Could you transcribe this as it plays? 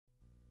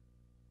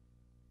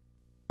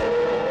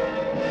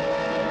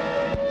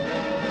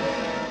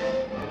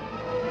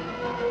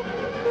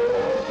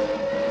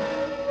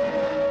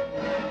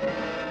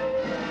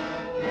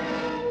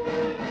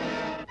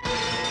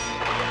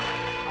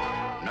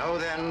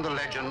learn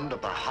the legend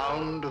of the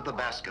Hound of the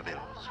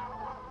Baskervilles.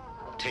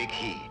 Take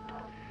heed,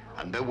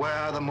 and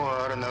beware the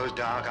moor in those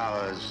dark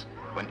hours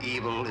when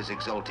evil is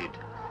exalted,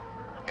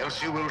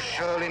 else you will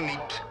surely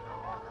meet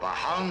the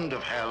Hound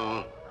of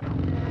Hell,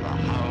 the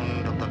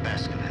Hound of the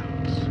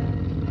Baskervilles.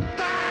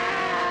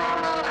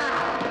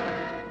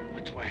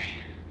 Which way?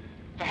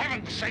 For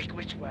heaven's sake,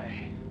 which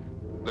way?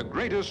 The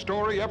greatest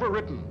story ever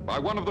written by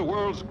one of the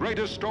world's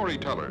greatest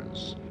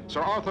storytellers,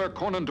 Sir Arthur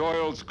Conan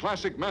Doyle's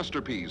classic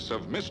masterpiece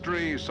of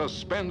mystery,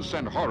 suspense,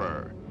 and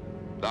horror,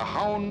 The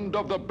Hound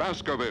of the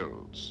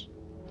Baskervilles.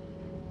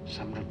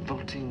 Some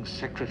revolting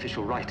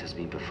sacrificial rite has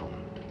been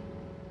performed.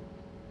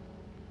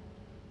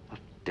 What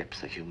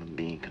depth a human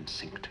being can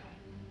sink to.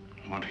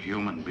 What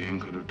human being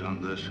could have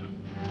done this?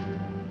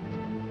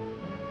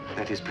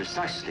 That is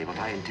precisely what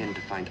I intend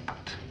to find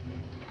out.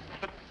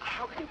 But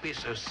how can you be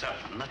so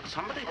certain that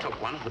somebody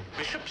took one of the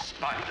bishop's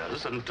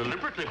spiders and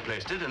deliberately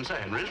placed it in Sir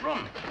Henry's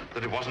room?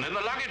 That it wasn't in the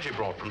luggage he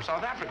brought from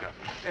South Africa?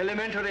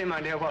 Elementary,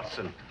 my dear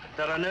Watson.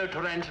 There are no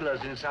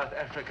tarantulas in South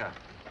Africa.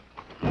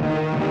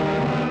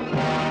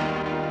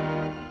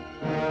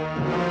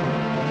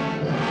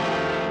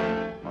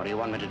 What do you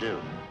want me to do?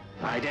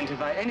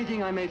 Identify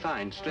anything I may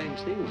find. Strange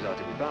things are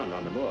to be found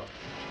on the moor.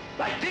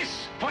 Like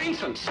this, for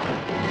instance.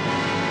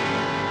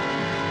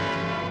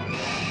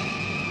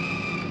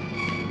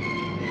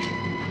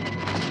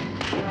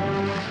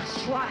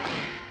 Why?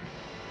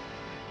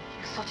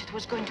 You thought it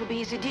was going to be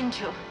easy, didn't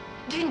you?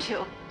 Didn't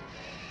you?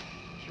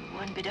 You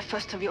won't be the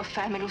first of your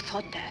family who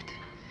thought that.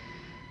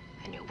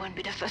 And you won't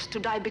be the first to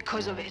die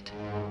because of it.